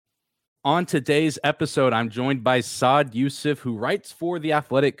On today's episode, I'm joined by Saad Yousuf, who writes for The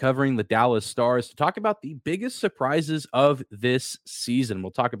Athletic covering the Dallas Stars, to talk about the biggest surprises of this season.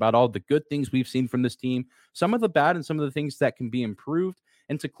 We'll talk about all the good things we've seen from this team, some of the bad, and some of the things that can be improved.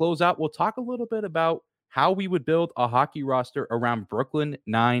 And to close out, we'll talk a little bit about how we would build a hockey roster around Brooklyn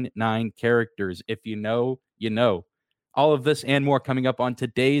Nine-Nine characters. If you know, you know. All of this and more coming up on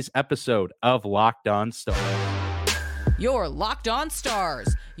today's episode of Locked On Stars. Your Locked On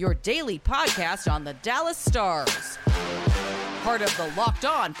Stars, your daily podcast on the Dallas Stars. Part of the Locked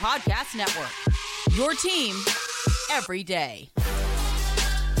On Podcast Network. Your team every day.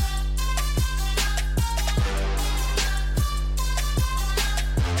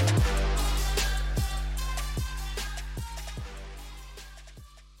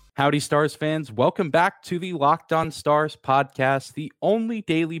 Howdy, Stars fans. Welcome back to the Locked On Stars podcast, the only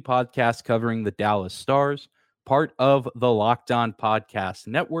daily podcast covering the Dallas Stars, part of the Locked On Podcast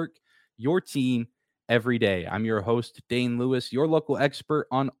Network, your team every day. I'm your host, Dane Lewis, your local expert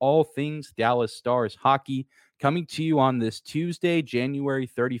on all things Dallas Stars hockey, coming to you on this Tuesday, January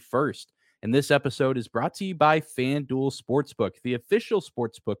 31st. And this episode is brought to you by FanDuel Sportsbook, the official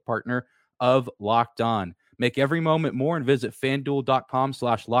sportsbook partner of Locked On. Make every moment more and visit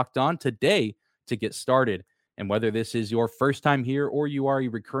fanduel.com/lockedon today to get started. And whether this is your first time here or you are a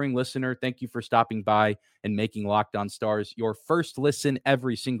recurring listener, thank you for stopping by and making Locked On Stars your first listen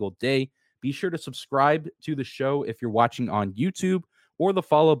every single day. Be sure to subscribe to the show if you're watching on YouTube or the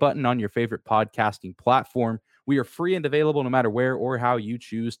follow button on your favorite podcasting platform. We are free and available no matter where or how you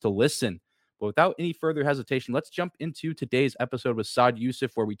choose to listen. But without any further hesitation, let's jump into today's episode with Saad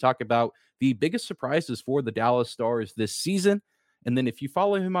Yousuf, where we talk about the biggest surprises for the Dallas Stars this season. And then if you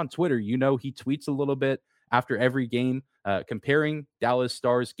follow him on Twitter, you know he tweets a little bit after every game, comparing Dallas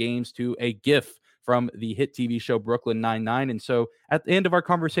Stars games to a GIF from the hit TV show Brooklyn Nine-Nine. And so at the end of our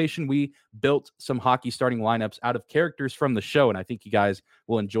conversation, we built some hockey starting lineups out of characters from the show. And I think you guys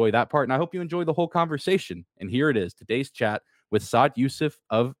will enjoy that part. And I hope you enjoy the whole conversation. And here it is, today's chat with Saad Yousuf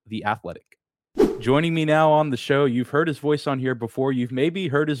of The Athletic. Joining me now on the show, you've heard his voice on here before. You've maybe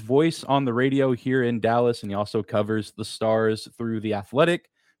heard his voice on the radio here in Dallas, and he also covers the Stars through The Athletic.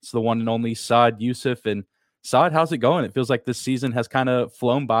 It's the one and only Saad Yousuf. And Saad, how's it going? It feels like this season has kind of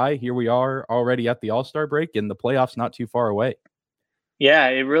flown by. Here we are already at the All-Star break, and the playoffs not too far away. Yeah,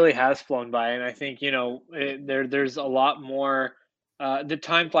 it really has flown by. And I think, there's a lot more. The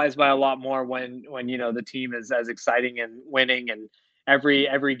time flies by a lot more when the team is as exciting and winning, and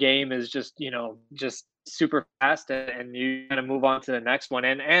every game is just super fast, and you kind of move on to the next one.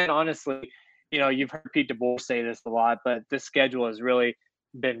 And honestly, you've heard Pete DeBoer say this a lot, but this schedule has really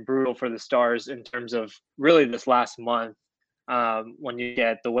been brutal for the Stars in terms of really this last month. When you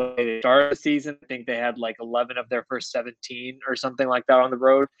get the way they started the season, I think they had like 11 of their first 17 or something like that on the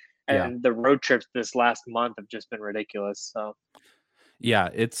road. And the road trips this last month have just been ridiculous. So yeah,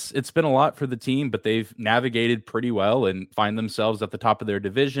 it's been a lot for the team, but they've navigated pretty well and find themselves at the top of their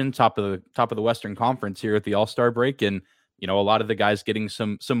division, top of the Western Conference here at the All-Star break. And, a lot of the guys getting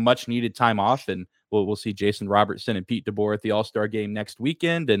some much needed time off, and we'll see Jason Robertson and Pete DeBoer at the All-Star game next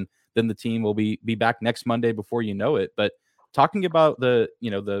weekend. And then the team will be back next Monday before you know it. But talking about the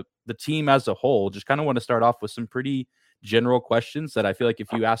team as a whole, just kind of want to start off with some pretty general questions that I feel like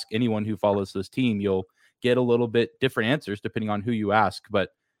if you ask anyone who follows this team, you'll get a little bit different answers depending on who you ask. But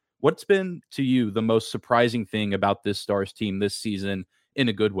what's been to you the most surprising thing about this Stars team this season in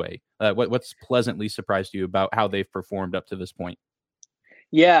a good way? What's pleasantly surprised you about how they've performed up to this point?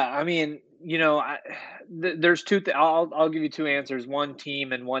 Yeah, I mean, there's two. I'll give you two answers: one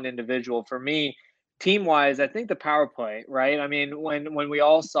team and one individual. For me, team wise, I think the power play. Right. I mean, when we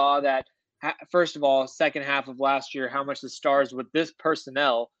all saw that, first of all, second half of last year, how much the Stars with this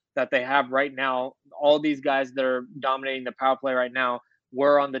personnel that they have right now, all these guys that are dominating the power play right now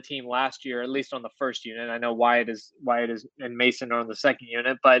were on the team last year, at least on the first unit. I know Wyatt is and Mason are on the second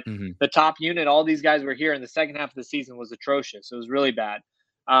unit, but the top unit, all these guys were here in the second half of the season was atrocious. It was really bad.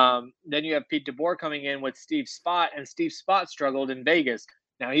 Then you have Pete DeBoer coming in with Steve Spott, and Steve Spott struggled in Vegas.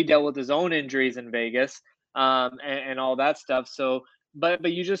 Now he dealt with his own injuries in Vegas, and all that stuff. So, but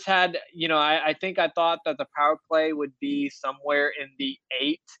you just had, I think I thought that the power play would be somewhere in the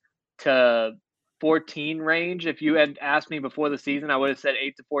 8 to 14 range. If you had asked me before the season, I would have said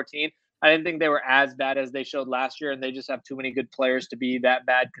 8 to 14. I didn't think they were as bad as they showed last year, and they just have too many good players to be that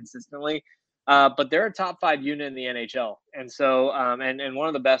bad consistently. But they're a top 5 unit in the NHL, and so and one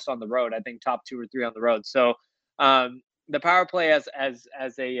of the best on the road. I think top 2 or 3 on the road. So the power play as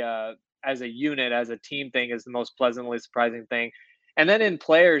a unit, as a team thing, is the most pleasantly surprising thing. And then in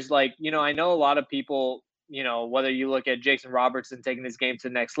players, I know a lot of people whether you look at Jason Robertson taking his game to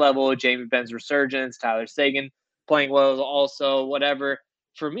the next level, Jamie Benn's resurgence, Tyler Seguin playing well also, whatever.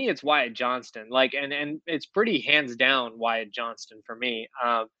 For me, it's Wyatt Johnston. Like, and it's pretty hands down Wyatt Johnston for me.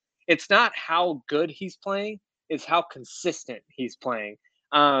 It's not how good he's playing, it's how consistent he's playing.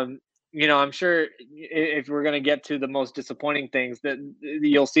 I'm sure if we're going to get to the most disappointing things, that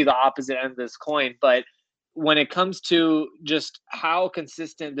you'll see the opposite end of this coin. But when it comes to just how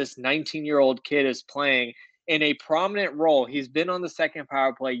consistent this 19-year-old kid is playing in a prominent role, he's been on the second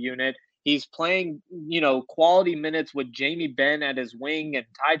power play unit. He's playing, quality minutes with Jamie Benn at his wing and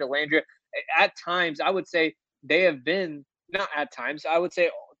Ty Dellandrea. At times, I would say they have been, not at times, I would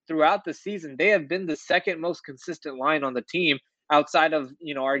say throughout the season, they have been the second most consistent line on the team outside of,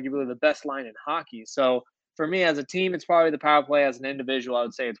 arguably the best line in hockey. So for me as a team, it's probably the power play. As an individual, I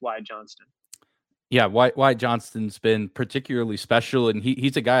would say it's Wyatt Johnston. Yeah, Wyatt Johnston's been particularly special, and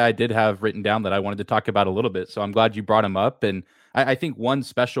he's a guy I did have written down that I wanted to talk about a little bit. So I'm glad you brought him up. And I think one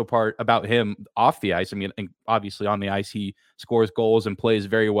special part about him off the ice, I mean, obviously on the ice, he scores goals and plays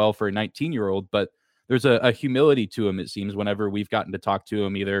very well for a 19-year-old, but there's a humility to him, it seems, whenever we've gotten to talk to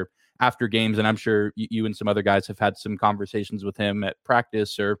him, either after games, and I'm sure you and some other guys have had some conversations with him at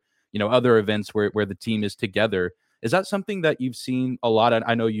practice or, other events where the team is together. Is that something that you've seen a lot?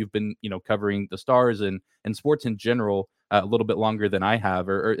 I know you've been, covering the Stars and sports in general a little bit longer than I have.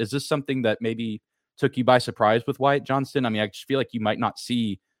 Or is this something that maybe took you by surprise with Wyatt Johnston? I mean, I just feel like you might not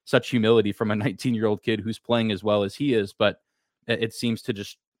see such humility from a 19-year-old kid who's playing as well as he is, but it seems to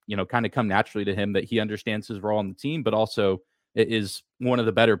just, kind of come naturally to him that he understands his role on the team, but also is one of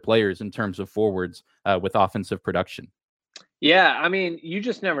the better players in terms of forwards with offensive production. Yeah, I mean, you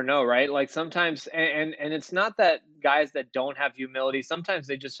just never know, right? Like sometimes, and it's not that guys that don't have humility, sometimes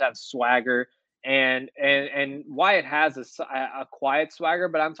they just have swagger, and Wyatt has a quiet swagger,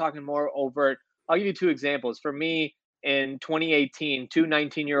 but I'm talking more overt. I'll give you two examples. For me, in 2018, two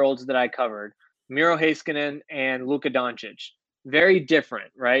 19-year-olds that I covered, Miro Heiskanen and Luka Doncic, very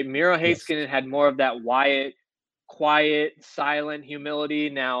different, right? Miro Heiskanen had more of that Wyatt quiet, silent humility.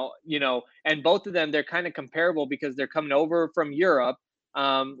 Now, and both of them, they're kind of comparable because they're coming over from Europe,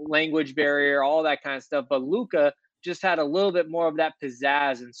 language barrier, all that kind of stuff. But Luka just had a little bit more of that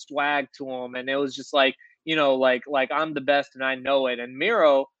pizzazz and swag to him. And it was just like, like I'm the best and I know it. And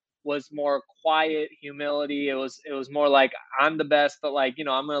Miro was more quiet humility. It was more like I'm the best, but like,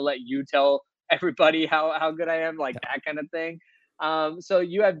 I'm going to let you tell everybody how good I am, like that kind of thing. So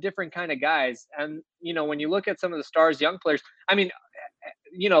you have different kind of guys. And, when you look at some of the Stars young players, I mean,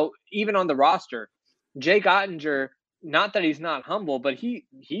 even on the roster, Jake Ottinger, not that he's not humble, but he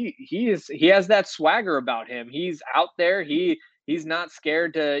has that swagger about him. He's out there. He's not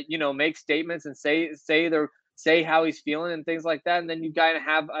scared to, make statements and say how he's feeling and things like that. And then you gotta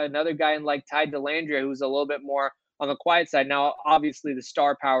have another guy in like Ty Dellandrea, who's a little bit more on the quiet side. Now, obviously the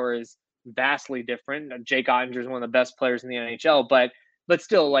star power is vastly different. Jake Ottinger is one of the best players in the NHL, but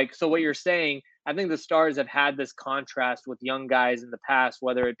still, like, so what you're saying, I think the Stars have had this contrast with young guys in the past,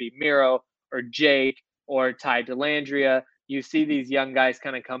 whether it be Miro or Jake or Ty Dellandrea. You see these young guys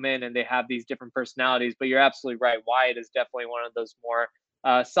kind of come in and they have these different personalities, but you're absolutely right. Wyatt is definitely one of those more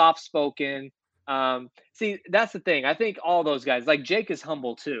soft-spoken. See, that's the thing. I think all those guys, like Jake is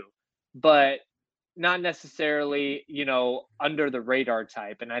humble too, but not necessarily, under the radar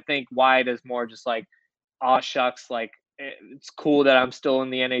type. And I think Wyatt is more just like, aw shucks, like it's cool that I'm still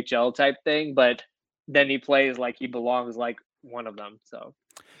in the NHL type thing, but then he plays like he belongs, like one of them. So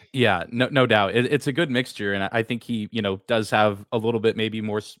yeah, no doubt. It's a good mixture. And I think he, does have a little bit, maybe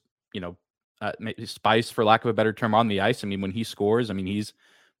more, maybe spice, for lack of a better term, on the ice. I mean, when he scores, I mean, he's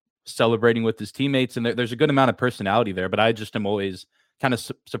celebrating with his teammates, and there's a good amount of personality there. But I just am always kind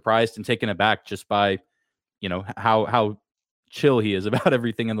of surprised and taken aback just by, how chill he is about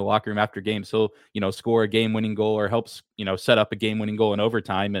everything in the locker room after games. He'll, score a game-winning goal or helps, set up a game-winning goal in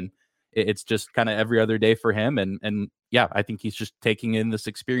overtime, and it's just kind of every other day for him. And yeah, I think he's just taking in this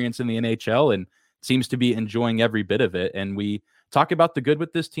experience in the NHL and seems to be enjoying every bit of it. And we talk about the good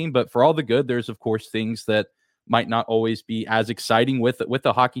with this team, but for all the good, there's of course things that might not always be as exciting with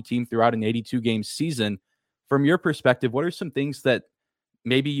a hockey team throughout an 82 game season. From your perspective, what are some things that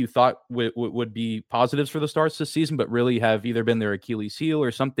maybe you thought would be positives for the Stars this season, but really have either been their Achilles heel,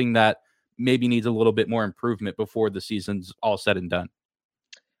 or something that maybe needs a little bit more improvement before the season's all said and done?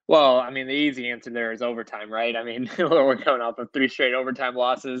 Well, I mean, the easy answer there is overtime, right? I mean, we're coming off of 3 straight overtime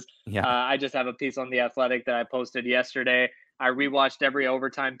losses. Yeah. I just have a piece on The Athletic that I posted yesterday. I rewatched every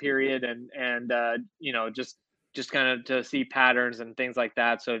overtime period and just kind of to see patterns and things like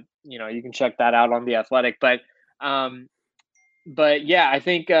that. So, you can check that out on The Athletic. But yeah, I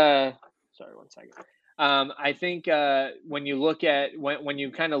think sorry, one second. I think when you look at when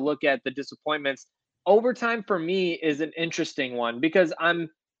you kind of look at the disappointments, overtime for me is an interesting one because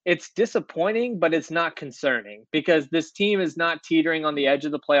it's disappointing, but it's not concerning because this team is not teetering on the edge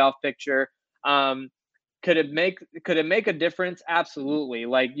of the playoff picture. Um, could it make a difference? Absolutely.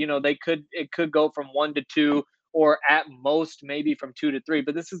 Like, it could go from 1 to 2, or at most maybe from 2 to 3.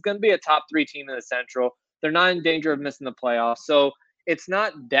 But this is going to be a top 3 team in the Central. They're not in danger of missing the playoffs, so it's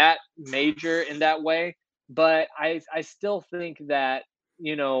not that major in that way. But I still think that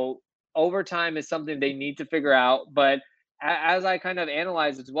overtime is something they need to figure out. But as I kind of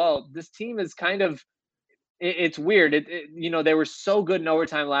analyze as well, this team is kind of it's weird. They were so good in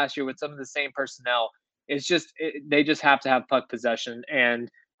overtime last year with some of the same personnel. It's just they just have to have puck possession, and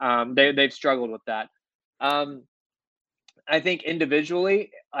they've struggled with that. Um, I think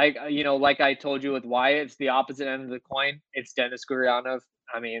individually, like I told you with Wyatt, it's the opposite end of the coin. It's Denis Gurianov.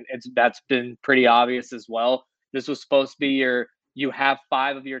 I mean, that's been pretty obvious as well. This was supposed to be you have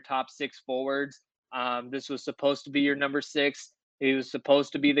 5 of your top 6 forwards. This was supposed to be your number 6. He was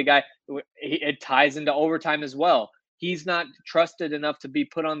supposed to be the guy. It ties into overtime as well. He's not trusted enough to be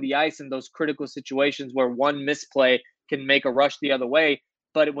put on the ice in those critical situations where one misplay can make a rush the other way.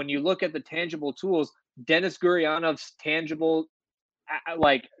 But when you look at the tangible tools, Denis Gurianov's tangible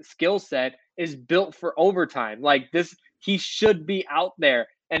skill set is built for overtime. Like this, he should be out there.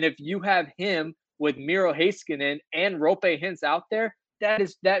 And if you have him with Miro Heiskanen and Roope Hintz out there,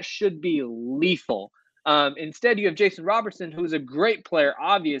 that should be lethal. Instead, you have Jason Robertson, who's a great player,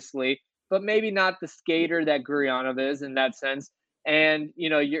 obviously, but maybe not the skater that Gurianov is in that sense. And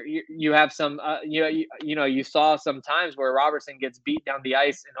you have some you saw some times where Robertson gets beat down the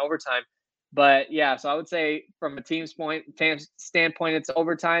ice in overtime. But yeah, so I would say from a team standpoint, it's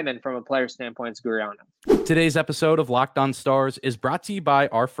overtime, and from a player standpoint, it's Gurianov. Today's episode of Locked On Stars is brought to you by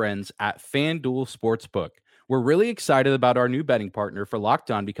our friends at FanDuel Sportsbook. We're really excited about our new betting partner for Locked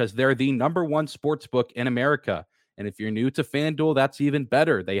On because they're the #1 sportsbook in America. And if you're new to FanDuel, that's even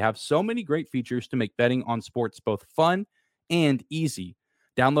better. They have so many great features to make betting on sports both fun and easy.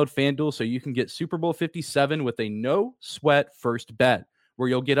 Download FanDuel so you can get Super Bowl 57 with a no-sweat first bet, where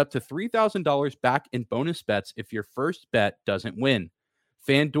you'll get up to $3,000 back in bonus bets if your first bet doesn't win.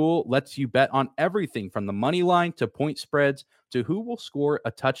 FanDuel lets you bet on everything from the money line to point spreads to who will score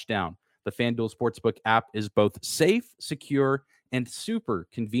a touchdown. The FanDuel Sportsbook app is both safe, secure, and super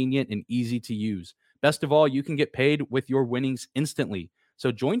convenient and easy to use. Best of all, you can get paid with your winnings instantly.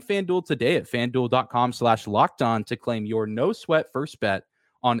 So join FanDuel today at FanDuel.com/lockedon to claim your no-sweat first bet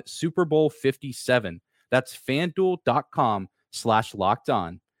on Super Bowl 57. That's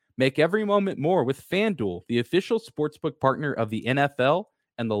FanDuel.com/lockedon. Make every moment more with FanDuel, the official sportsbook partner of the NFL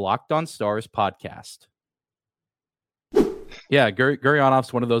and the Locked On Stars podcast. Yeah,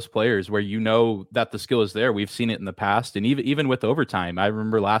 Gurionov's one of those players where you know that the skill is there. We've seen it in the past, and even with overtime. I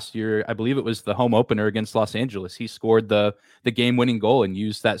remember last year, I believe it was the home opener against Los Angeles. He scored the game-winning goal and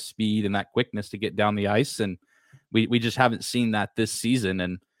used that speed and that quickness to get down the ice, and we just haven't seen that this season.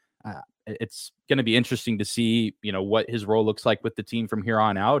 And it's going to be interesting to see, what his role looks like with the team from here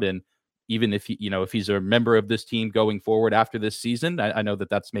on out. And even if if he's a member of this team going forward after this season, I know that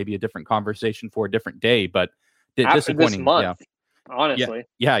that's maybe a different conversation for a different day, but after disappointing. This month, yeah. Honestly.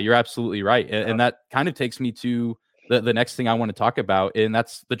 Yeah, you're absolutely right. And that kind of takes me to the next thing I want to talk about. And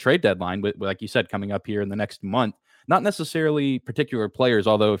that's the trade deadline, with, like you said, coming up here in the next month. Not necessarily particular players,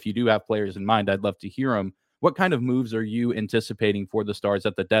 although if you do have players in mind, I'd love to hear them. What kind of moves are you anticipating for the Stars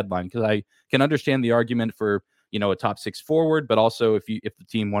at the deadline? Because I can understand the argument for, a top 6 forward, but also if the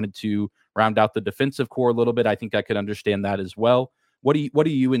team wanted to round out the defensive core a little bit, I think I could understand that as well. What do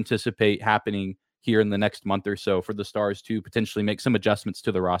you anticipate happening here in the next month or so for the Stars to potentially make some adjustments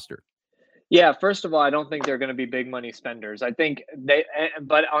to the roster? Yeah, first of all, I don't think they're going to be big money spenders. I think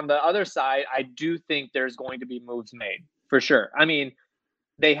but on the other side, I do think there's going to be moves made for sure. I mean,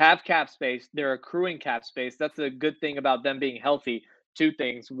 they have cap space. They're accruing cap space. That's a good thing about them being healthy. 2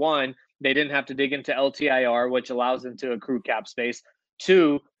 things. 1, they didn't have to dig into LTIR, which allows them to accrue cap space.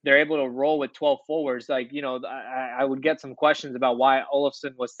 2, they're able to roll with 12 forwards. I would get some questions about why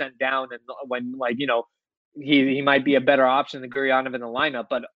Olofsson was sent down, and when he might be a better option than Gurianov in the lineup,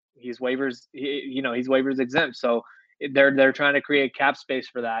 but he's waivers exempt, so they're trying to create cap space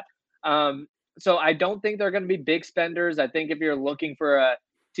for that. So I don't think they're going to be big spenders. I think if you're looking for a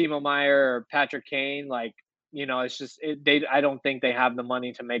Timo Meier or Patrick Kane, it's just I don't think they have the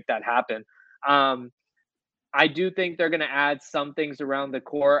money to make that happen. I do think they're going to add some things around the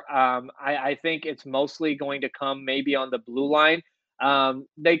core. I think it's mostly going to come maybe on the blue line.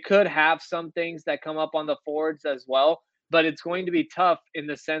 They could have some things that come up on the forwards as well, but it's going to be tough in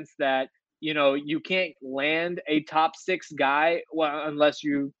the sense that you can't land a top 6 guy, well, unless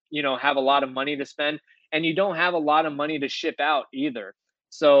have a lot of money to spend, and you don't have a lot of money to ship out either.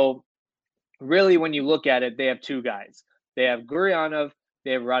 So really, when you look at it, they have 2 guys. They have Gurianov,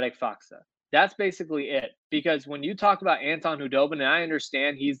 they have Radek Faksa. That's basically it. Because when you talk about Anton Khudobin, and I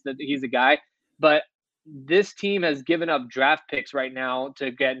understand he's the guy, but this team has given up draft picks right now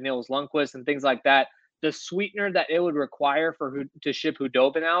to get Nils Lundkvist and things like that. The sweetener that it would require to ship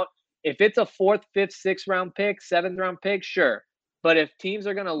Khudobin out, if it's a 4th, 5th, 6th round pick, 7th round pick, sure. But if teams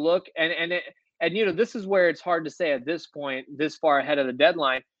are going to look and this is where it's hard to say at this point, this far ahead of the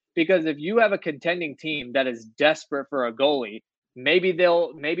deadline, because if you have a contending team that is desperate for a goalie, maybe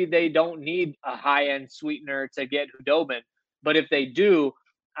they don't need a high-end sweetener to get Khudobin. But if they do,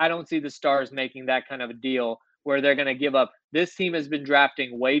 I don't see the Stars making that kind of a deal where they're going to give up. This team has been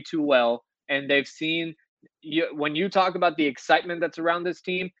drafting way too well, and they've seen when you talk about the excitement that's around this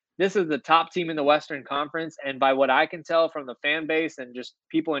team, this is the top team in the Western Conference, and by what I can tell from the fan base and just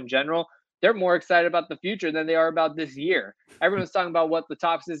people in general, they're more excited about the future than they are about this year. Everyone's talking about what the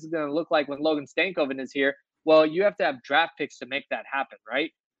top 6 is going to look like when Logan Stankoven is here. Well, you have to have draft picks to make that happen,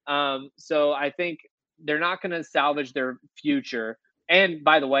 right? So I think they're not going to salvage their future. And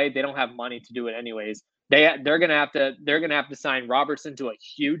by the way, they don't have money to do it anyways. They're going to have to sign Robertson to a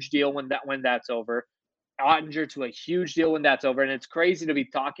huge deal when that's over. Ottinger to a huge deal when that's over. And it's crazy to be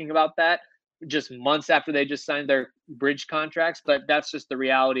talking about that just months after they just signed their bridge contracts, but that's just the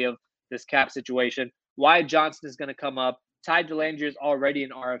reality of this cap situation. Wyatt Johnston is going to come up. Ty Dellandrea is already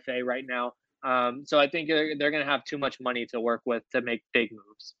an RFA right now. So I think they're going to have too much money to work with to make big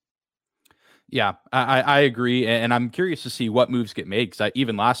moves. Yeah, I agree. And I'm curious to see what moves get made. Because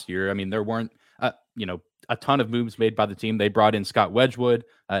even last year, I mean, there weren't, a ton of moves made by the team. They brought in Scott Wedgwood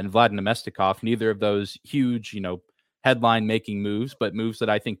and Vlad Nemestikov. Neither of those huge, headline making moves, but moves that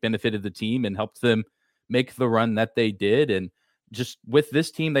I think benefited the team and helped them make the run that they did. And just with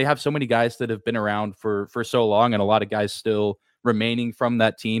this team, they have so many guys that have been around for so long, and a lot of guys still remaining from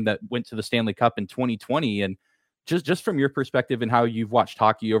that team that went to the Stanley Cup in 2020. And just from your perspective and how you've watched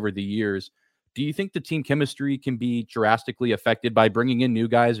hockey over the years, do you think the team chemistry can be drastically affected by bringing in new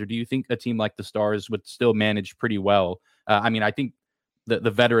guys, or do you think a team like the Stars would still manage pretty well? I think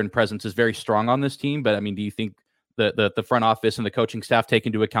the veteran presence is very strong on this team, but do you think the front office and the coaching staff take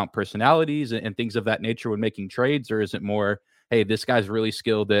into account personalities and things of that nature when making trades, or is it more, hey, this guy's really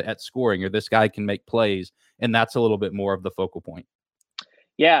skilled at scoring, or this guy can make plays, and that's a little bit more of the focal point?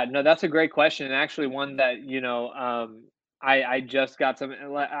 Yeah, no, that's a great question, and actually one that I just got some.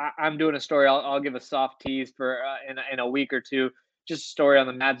 I'm doing a story. I'll give a soft tease for in a week or two. Just a story on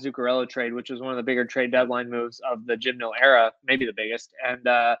the Matt Zuccarello trade, which was one of the bigger trade deadline moves of the Jim Nill era, maybe the biggest. And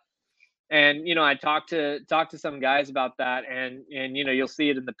I talked to some guys about that, and you'll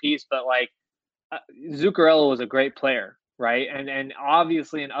see it in the piece. But Zuccarello was a great player, right? And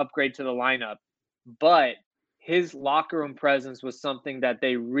obviously an upgrade to the lineup, but his locker room presence was something that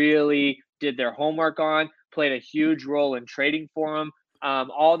they really did their homework on, played a huge role in trading for him.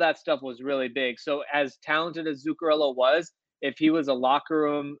 All that stuff was really big. So as talented as Zuccarello was, if he was a locker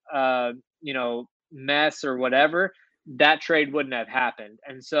room, mess or whatever, that trade wouldn't have happened.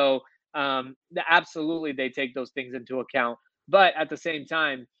 And so absolutely they take those things into account. But at the same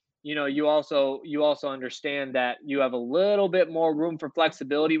time, you also understand that you have a little bit more room for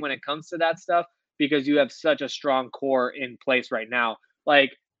flexibility when it comes to that stuff, because you have such a strong core in place right now.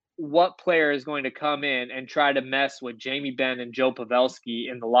 Like, what player is going to come in and try to mess with Jamie Benn and Joe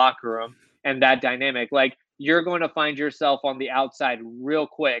Pavelski in the locker room and that dynamic? Like, you're going to find yourself on the outside real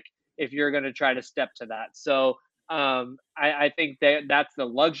quick if you're going to try to step to that. So I think that's the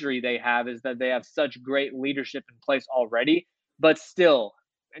luxury they have, is that they have such great leadership in place already. But still,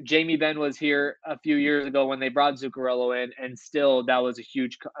 Jamie Benn was here a few years ago when they brought Zuccarello in, and still that was a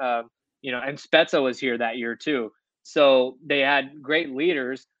huge, and Spezza was here that year too. So they had great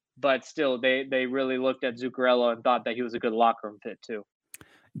leaders, but still they really looked at Zuccarello and thought that he was a good locker room fit too.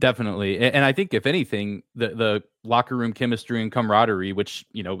 Definitely. And I think if anything, the locker room chemistry and camaraderie, which,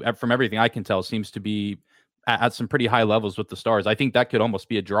 from everything I can tell, seems to be at some pretty high levels with the Stars. I think that could almost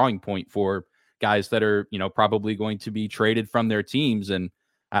be a drawing point for guys that are, probably going to be traded from their teams. And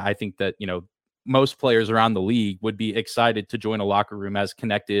I think that, most players around the league would be excited to join a locker room as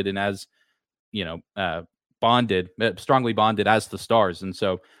connected and as, strongly bonded as the Stars. And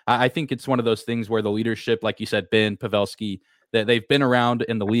so I think it's one of those things where the leadership, like you said, Ben, Pavelski, that they've been around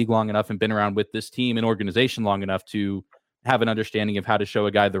in the league long enough and been around with this team and organization long enough to have an understanding of how to show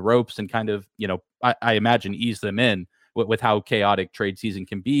a guy the ropes and kind of, I imagine ease them in with how chaotic trade season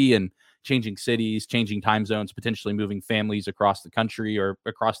can be. And, changing cities, changing time zones, potentially moving families across the country or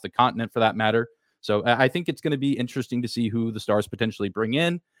across the continent for that matter. So I think it's going to be interesting to see who the Stars potentially bring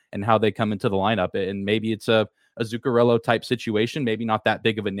in and how they come into the lineup. And maybe it's a Zuccarello type situation, maybe not that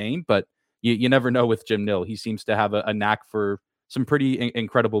big of a name, but you never know with Jim Nill. He seems to have a knack for some pretty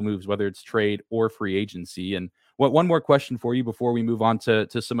incredible moves, whether it's trade or free agency. And one more question for you before we move on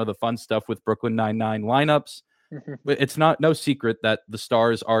to some of the fun stuff with Brooklyn Nine-Nine lineups. It's no secret that the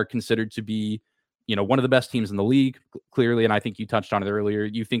Stars are considered to be, one of the best teams in the league, clearly. And I think you touched on it earlier.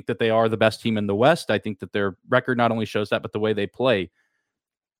 You think that they are the best team in the West. I think that their record not only shows that, but the way they play.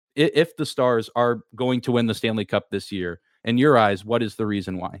 If the Stars are going to win the Stanley Cup this year, in your eyes, what is the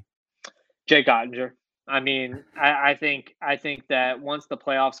reason why? Jake Oettinger. I mean, I think that once the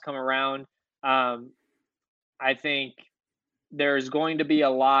playoffs come around, I think there's going to be a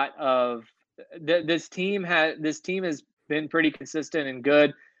lot of this team has been pretty consistent and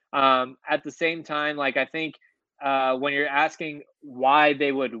good. At the same time, like I think when you're asking why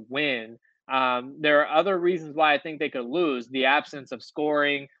they would win, there are other reasons why I think they could lose. The absence of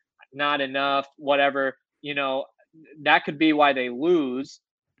scoring, not enough, whatever, that could be why they lose.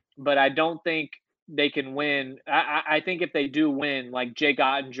 But I don't think they can win. I think if they do win, like Jake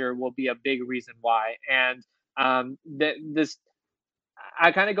Oettinger will be a big reason why. And I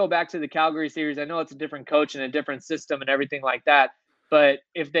kind of go back to the Calgary series. I know it's a different coach and a different system and everything like that. But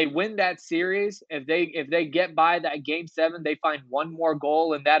if they win that series, if they get by that game 7, they find one more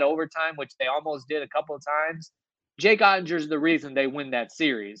goal in that overtime, which they almost did a couple of times. Jake Ottinger's the reason they win that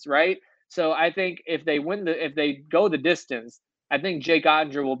series, right? So I think if they go the distance, I think Jake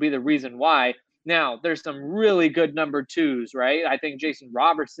Oettinger will be the reason why. Now, there's some really good number 2s, right? I think Jason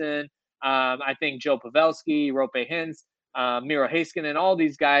Robertson, I think Joe Pavelski, Roope Hintz, Miro Heiskanen, all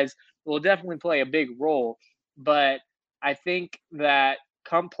these guys will definitely play a big role. But I think that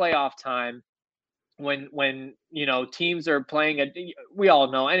come playoff time, when teams are playing, we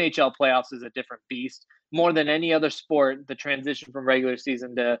all know NHL playoffs is a different beast. More than any other sport, the transition from regular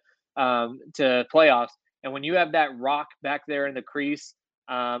season to playoffs. And when you have that rock back there in the crease,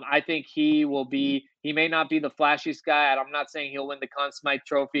 I think he may not be the flashiest guy. I'm not saying he'll win the Conn Smythe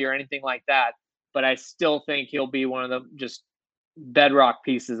Trophy or anything like that, but I still think he'll be one of the just bedrock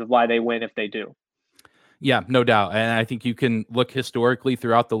pieces of why they win if they do. Yeah, no doubt. And I think you can look historically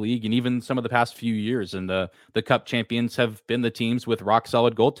throughout the league and even some of the past few years, and the Cup champions have been the teams with rock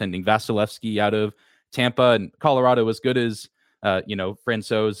solid goaltending. Vasilevsky out of Tampa, and Colorado, as good as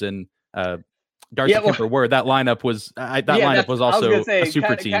Francouz and Darcy Kuemper were. That lineup was lineup was also a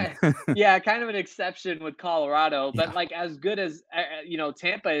super team. Kind of an exception with Colorado, but like as good as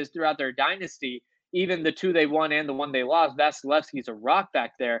Tampa is throughout their dynasty, even the 2 they won and the 1 they lost, Vasilevsky's a rock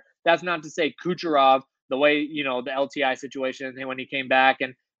back there. That's not to say Kucherov, the way the LTI situation and when he came back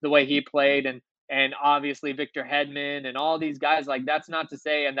and the way he played, and obviously Victor Hedman and all these guys, like that's not to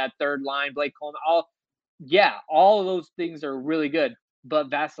say, and that third line, Blake Coleman, all of those things are really good.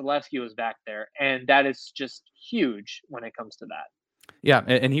 But Vasilevsky was back there, and that is just huge when it comes to that. Yeah,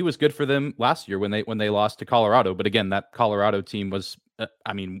 and he was good for them last year when they lost to Colorado. But again, that Colorado team was,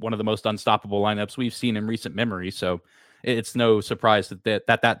 one of the most unstoppable lineups we've seen in recent memory. So it's no surprise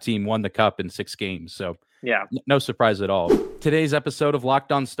that team won the Cup in 6 games. So yeah, no surprise at all. Today's episode of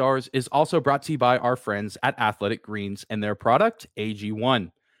Locked On Stars is also brought to you by our friends at Athletic Greens and their product,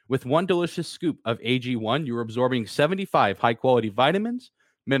 AG1. With one delicious scoop of AG1, you're absorbing 75 high-quality vitamins,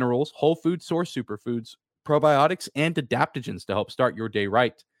 minerals, whole food source superfoods, probiotics, and adaptogens to help start your day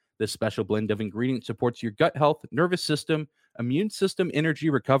right. This special blend of ingredients supports your gut health, nervous system, immune system, energy,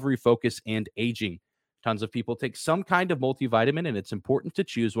 recovery, focus, and aging. Tons of people take some kind of multivitamin, and it's important to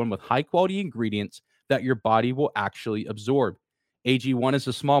choose one with high-quality ingredients that your body will actually absorb. AG1 is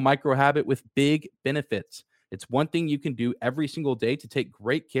a small micro habit with big benefits. It's one thing you can do every single day to take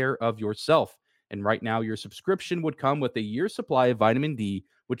great care of yourself. And right now, your subscription would come with a year's supply of vitamin D,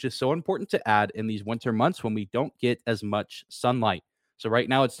 which is so important to add in these winter months when we don't get as much sunlight. So right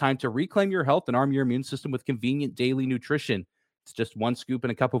now, it's time to reclaim your health and arm your immune system with convenient daily nutrition. It's just 1 scoop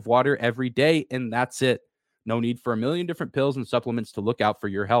in a cup of water every day, and that's it. No need for a million different pills and supplements to look out for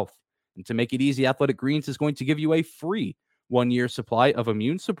your health. And to make it easy, Athletic Greens is going to give you a free 1-year supply of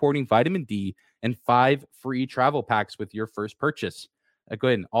immune-supporting vitamin D and 5 free travel packs with your first purchase.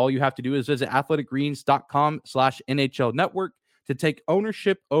 Again, all you have to do is visit athleticgreens.com/NHL Network to take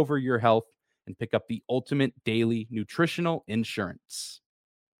ownership over your health and pick up the ultimate daily nutritional insurance.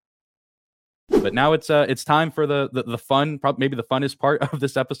 But now it's time for the fun, maybe the funnest part of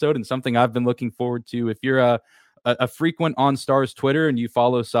this episode, and something I've been looking forward to. If you're a frequent on Stars Twitter and you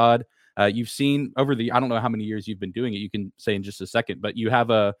follow Saad, You've seen over I don't know how many years you've been doing it. You can say in just a second, but you have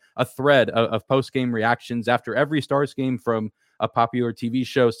a thread of post-game reactions after every Stars game from a popular TV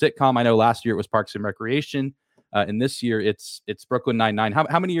show, sitcom. I know last year it was Parks and Recreation. And this year it's Brooklyn Nine-Nine.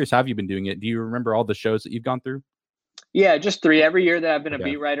 How many years have you been doing it? Do you remember all the shows that you've gone through? Yeah, just 3. Every year that I've been a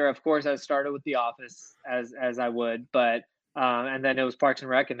beat writer, of course, I started with The Office as I would, but and then it was Parks and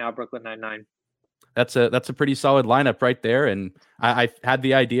Rec, and now Brooklyn Nine-Nine. That's a pretty solid lineup right there. And I had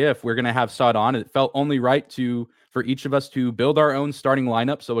the idea, if we're going to have Saad on, it felt only right for each of us to build our own starting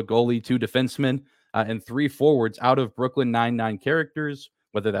lineup. So a goalie, 2 defensemen, and 3 forwards out of Brooklyn Nine-Nine characters,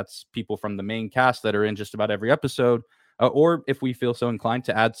 whether that's people from the main cast that are in just about every episode, or if we feel so inclined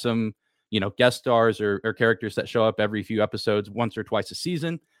to add some, guest stars or characters that show up every few episodes, once or twice a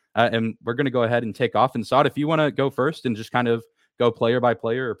season. And we're going to go ahead and take off. And Saad, if you want to go first and just kind of go player by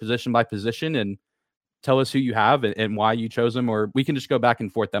player or position by position and tell us who you have and why you chose them, or we can just go back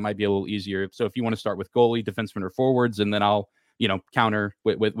and forth. That might be a little easier. So if you want to start with goalie, defenseman, or forwards, and then I'll, counter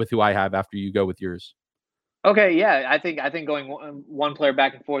with who I have after you go with yours. Okay, yeah, I think going one player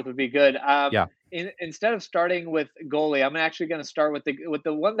back and forth would be good. Yeah. Instead of starting with goalie, I'm actually going to start with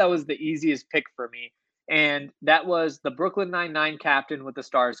the one that was the easiest pick for me, and that was the Brooklyn Nine-Nine captain with the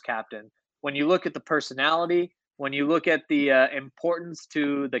Stars captain. When you look at the personality, when you look at the importance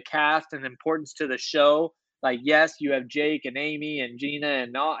to the cast and importance to the show, like, yes, you have Jake and Amy and Gina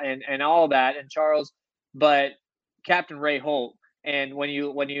and all that and Charles, but Captain Ray Holt. And when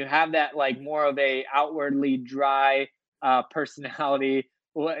you have that, like, more of a outwardly dry personality,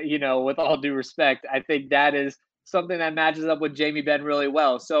 with all due respect, I think that is something that matches up with Jamie Benn really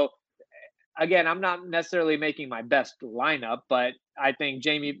well. So again, I'm not necessarily making my best lineup, but I think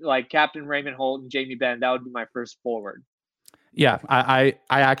Captain Raymond Holt and Jamie Benn, that would be my first forward. Yeah, I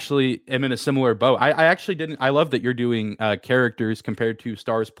actually am in a similar boat. I actually didn't. I love that you're doing characters compared to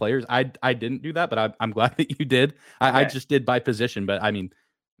Stars players. I didn't do that, but I'm glad that you did. Okay. I just did by position, but I mean,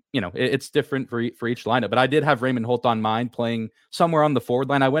 it's different for each lineup. But I did have Raymond Holt on mine, playing somewhere on the forward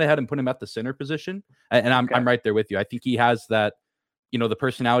line. I went ahead and put him at the center position, and I'm right there with you. I think he has that, the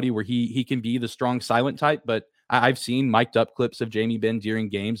personality where he can be the strong silent type. But I've seen mic'd up clips of Jamie Benn during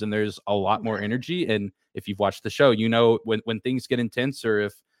games, and there's a lot more energy. And if you've watched the show, when things get intense, or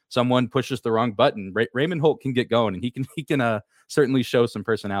if someone pushes the wrong button, Raymond Holt can get going, and he can certainly show some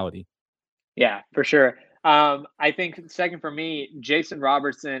personality. Yeah, for sure. I think second for me, Jason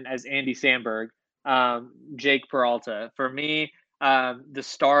Robertson as Andy Samberg, Jake Peralta. For me, the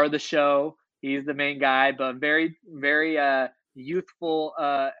star of the show. He's the main guy, but very, very youthful,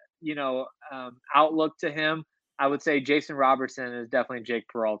 outlook to him. I would say Jason Robertson is definitely Jake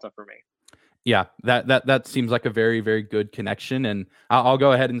Peralta for me. Yeah, that seems like a very, very good connection. And I'll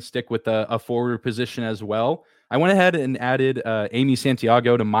go ahead and stick with a forward position as well. I went ahead and added Amy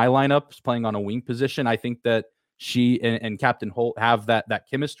Santiago to my lineup, playing on a wing position. I think that she and Captain Holt have that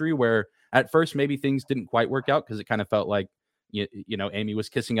chemistry where at first maybe things didn't quite work out because it kind of felt like, Amy was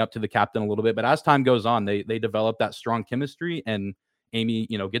kissing up to the captain a little bit. But as time goes on, they develop that strong chemistry, and Amy,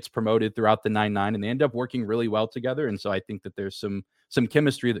 gets promoted throughout the 9-9, and they end up working really well together. And so I think that there's some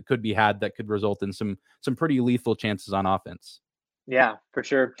chemistry that could be had that could result in some pretty lethal chances on offense. Yeah, for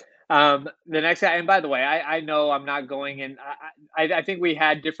sure. The next guy, and by the way, I know I'm not going in. I think we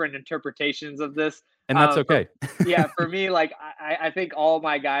had different interpretations of this, and that's okay. For me, like I think all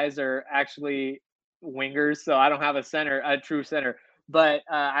my guys are actually wingers, so I don't have a true center. But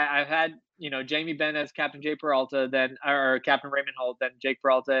I've had Jamie Benn as Captain Jake Peralta, or Captain Raymond Holt, then Jake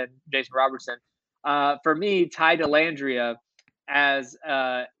Peralta and Jason Robertson. For me, Ty Dellandrea as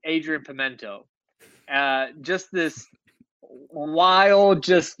Adrian Pimento. Just this wild,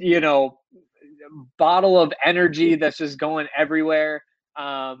 bottle of energy that's just going everywhere.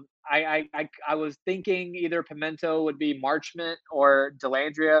 I was thinking either Pimento would be Marchment or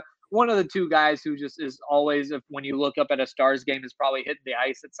Dellandrea. One of the two guys who just is always, when you look up at a Stars game, is probably hitting the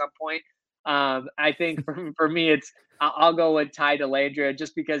ice at some point. I think for me, I'll go with Ty Dellandrea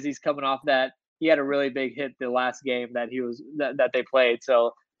just because he's coming off that. He had a really big hit the last game that they played.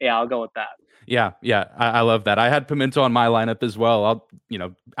 So yeah, I'll go with that. Yeah. I love that. I had Pimento on my lineup as well.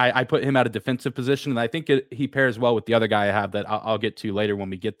 I put him at a defensive position, and I think he pairs well with the other guy I have that I'll get to later when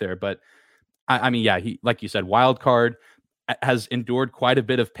we get there. But he, like you said, wild card, has endured quite a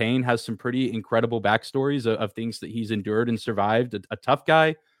bit of pain, has some pretty incredible backstories of things that he's endured and survived. A tough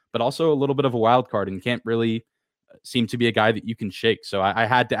guy, but also a little bit of a wild card, and can't really seem to be a guy that you can shake. So I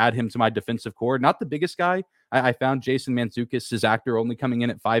had to add him to my defensive core. Not the biggest guy. I found Jason Mantzoukas, his actor, only coming in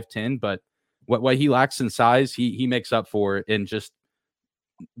at 5'10", but what he lacks in size, he makes up for in just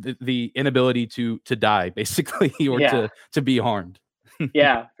the inability to die, basically, or to be harmed.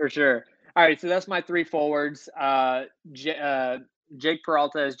 Yeah, for sure. All right, so that's my three forwards. Jake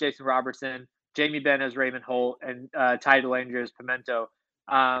Peralta as Jason Robertson, Jamie Benn as Raymond Holt, and Ty Delanger as Pimento.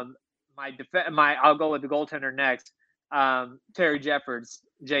 I'll go with the goaltender next. Terry Jeffords,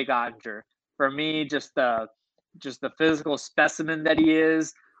 Jake Ottinger. For me, just the physical specimen that he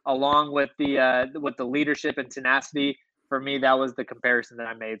is, along with the leadership and tenacity. For me, that was the comparison that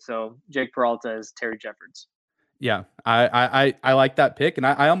I made. So Jake Peralta is Terry Jeffords. Yeah, I like that pick, and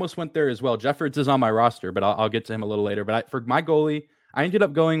I almost went there as well. Jeffords is on my roster, but I'll get to him a little later. But for my goalie, I ended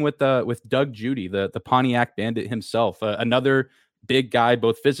up going with Doug Judy, the Pontiac Bandit himself, another big guy,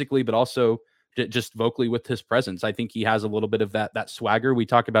 both physically but also just vocally with his presence. I think he has a little bit of that swagger. We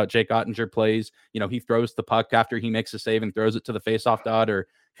talk about Jake Ottinger plays. He throws the puck after he makes a save and throws it to the faceoff dot, or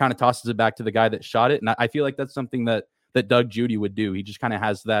kind of tosses it back to the guy that shot it. And I feel like that's something that Doug Judy would do. He just kind of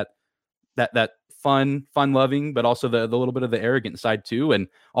has that fun loving, but also the little bit of the arrogant side too. And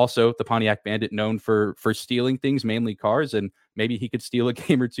also the Pontiac Bandit, known for stealing things, mainly cars, and maybe he could steal a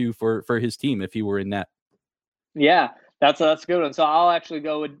game or two for his team if he were in net. Yeah, that's a good one. So I'll actually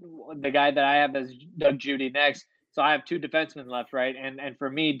go with the guy that I have as Doug Judy next. So I have two defensemen left, right? And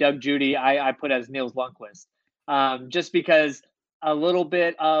for me, Doug Judy, I put as Nils Lundqvist, just because a little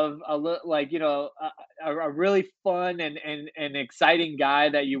bit of a really fun and exciting guy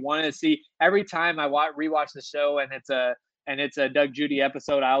that you want to see every time I rewatch the show, and it's a Doug Judy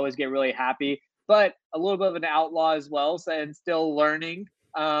episode. I always get really happy, but a little bit of an outlaw as well, so, and still learning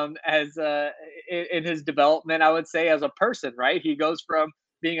as in his development, I would say, as a person, right? He goes from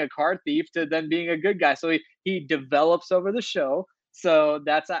being a car thief to then being a good guy. So he develops over the show. So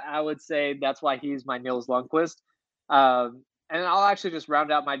I would say that's why he's my Nils Lundqvist. And I'll actually just round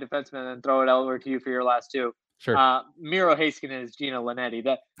out my defenseman and throw it over to you for your last two. Sure. Miro Heiskanen is Gino Linetti.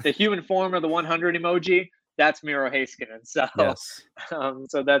 The human form of the 100 emoji, that's Miro Heiskanen. So, yes.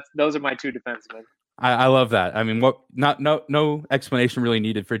 Those are my two defensemen. I love that. I mean, no explanation really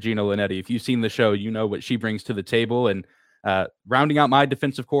needed for Gino Linetti. If you've seen the show, you know what she brings to the table. And rounding out my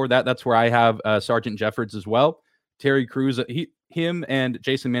defensive core, that's where I have Sergeant Jeffords as well. Terry Crews, him and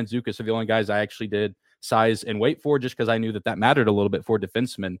Jason Mantzoukas are the only guys I actually did size and weight for, just because I knew that mattered a little bit for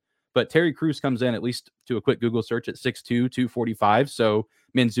defensemen. But Terry Crews comes in, at least to a quick Google search, at 6'2", 245. So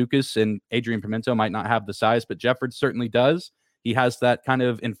Mantzoukas and Adrian Pimento might not have the size, but Jeffords certainly does. He has that kind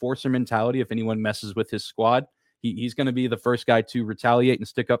of enforcer mentality. If anyone messes with his squad, he's going to be the first guy to retaliate and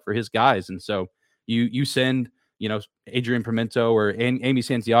stick up for his guys. And so you send, Adrian Pimento or Amy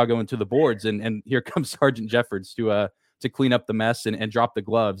Santiago into the boards, and here comes Sergeant Jeffords to clean up the mess and drop the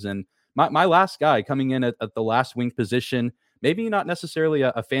gloves. And my last guy coming in at the last wing position, maybe not necessarily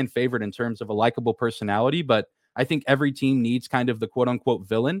a fan favorite in terms of a likable personality, but I think every team needs kind of the quote unquote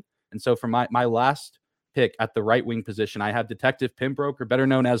villain. And so for my last pick at the right wing position, I have Detective Pembroke, or better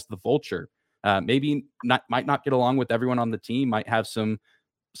known as the Vulture. Maybe might not get along with everyone on the team, might have some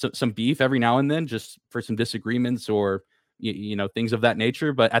beef every now and then, just for some disagreements or things of that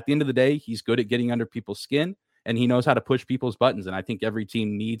nature. But at the end of the day, he's good at getting under people's skin, and he knows how to push people's buttons. And I think every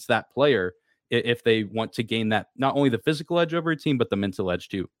team needs that player if they want to gain that, not only the physical edge over a team, but the mental edge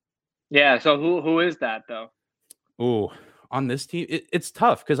too. Yeah. So who is that though? Oh, on this team, it's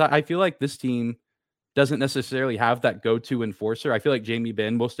tough because I feel like this team doesn't necessarily have that go-to enforcer. I feel like Jamie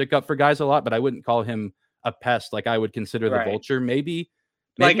Benn will stick up for guys a lot, but I wouldn't call him a pest like I would consider the Vulture. Maybe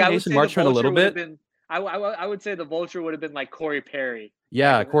Mason Marchment a little bit. I would say the Vulture would have been like Corey Perry.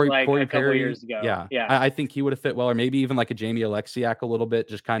 Yeah, Corey Perry years ago. Yeah. I think he would have fit well, or maybe even like a Jamie Alexiak a little bit,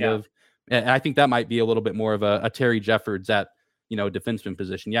 just kind of. And I think that might be a little bit more of a Terry Jeffords at defenseman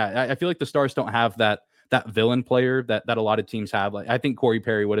position. Yeah, I feel like the Stars don't have that villain player that a lot of teams have. Like I think Corey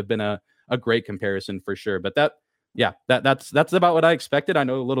Perry would have been a great comparison for sure. But that's about what I expected. I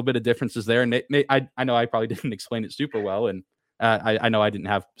know a little bit of differences there, and I know I probably didn't explain it super well, and I know I didn't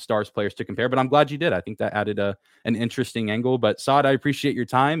have Stars players to compare, but I'm glad you did. I think that added an interesting angle. But Saad, I appreciate your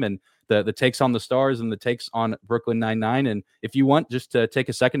time and the takes on the Stars and the takes on Brooklyn Nine-Nine. And if you want, just to take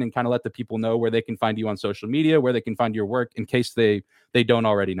a second and kind of let the people know where they can find you on social media, where they can find your work, in case they don't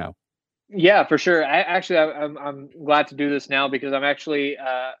already know. Yeah, for sure. I'm glad to do this now because I'm actually,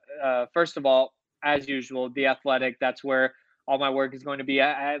 first of all, as usual, The Athletic. That's where all my work is going to be.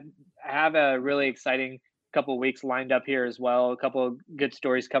 I have a really exciting couple of weeks lined up here as well. A couple of good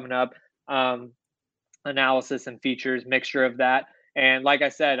stories coming up, analysis and features, mixture of that. And like I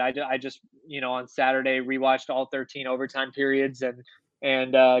said, I just on Saturday rewatched all 13 overtime periods and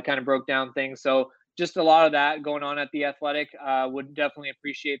kind of broke down things. So just a lot of that going on at The Athletic. Would definitely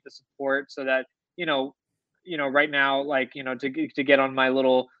appreciate the support so that right now, like to get on my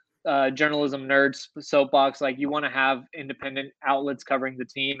little journalism nerds soapbox. Like, you want to have independent outlets covering the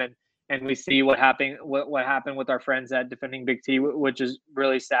team, and we see what happened with our friends at Defending Big T, which is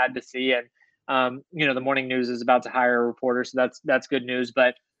really sad to see. And the Morning News is about to hire a reporter, so that's good news.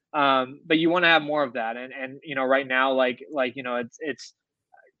 But you want to have more of that. And right now, I'm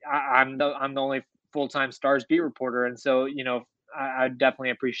the only full-time Stars beat reporter, and so I definitely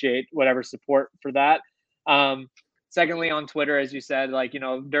appreciate whatever support for that. Secondly, on Twitter, as you said,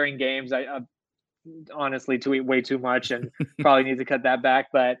 during games, I honestly tweet way too much and probably need to cut that back.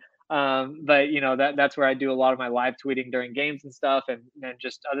 But that's where I do a lot of my live tweeting during games and stuff, and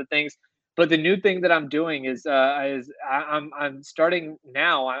just other things. But the new thing that I'm doing is I'm starting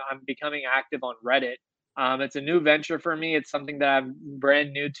now. I'm becoming active on Reddit. It's a new venture for me. It's something that I'm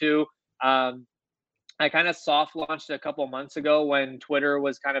brand new to. I kind of soft launched a couple of months ago when Twitter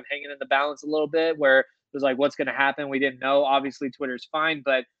was kind of hanging in the balance a little bit, where it was like, what's going to happen? We didn't know. Obviously, Twitter's fine,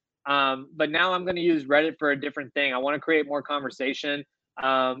 but now I'm going to use Reddit for a different thing. I want to create more conversation.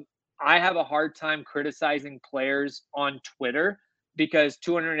 I have a hard time criticizing players on Twitter because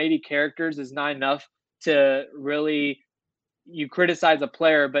 280 characters is not enough to really. You criticize a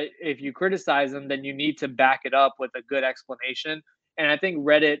player, but if you criticize them, then you need to back it up with a good explanation. And I think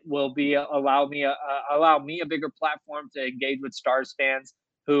Reddit will allow me a bigger platform to engage with Stars fans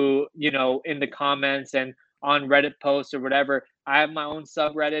who, in the comments and on Reddit posts or whatever. I have my own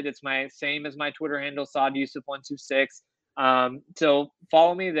subreddit. It's my same as my Twitter handle, SaadYusuf126. So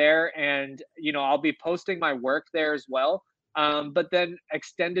follow me there, and I'll be posting my work there as well. But then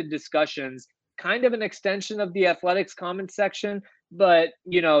extended discussions, kind of an extension of the Athletics comment section, but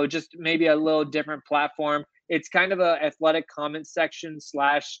just maybe a little different platform. It's kind of a Athletic comment section /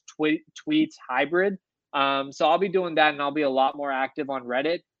 tweets hybrid. So I'll be doing that, and I'll be a lot more active on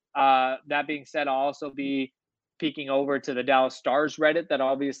Reddit. That being said, I'll also be peeking over to the Dallas Stars Reddit that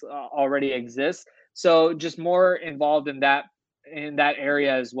obviously already exists. So just more involved in that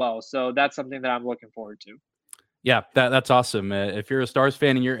area as well. So that's something that I'm looking forward to. Yeah, that's awesome. If you're a Stars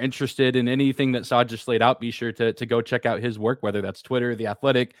fan and you're interested in anything that Saad just laid out, be sure to go check out his work, whether that's Twitter, The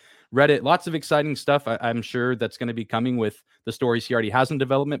Athletic, Reddit. Lots of exciting stuff I'm sure that's going to be coming with the stories he already has in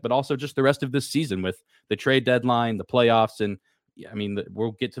development, but also just the rest of this season with the trade deadline, the playoffs. And I mean,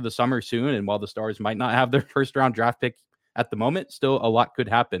 we'll get to the summer soon. And while the Stars might not have their first round draft pick at the moment, still a lot could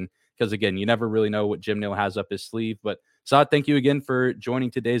happen. Because again, you never really know what Jim Nill has up his sleeve. But Saad, thank you again for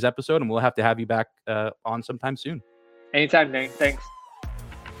joining today's episode, and we'll have to have you back on sometime soon. Anytime, Nate. Thanks.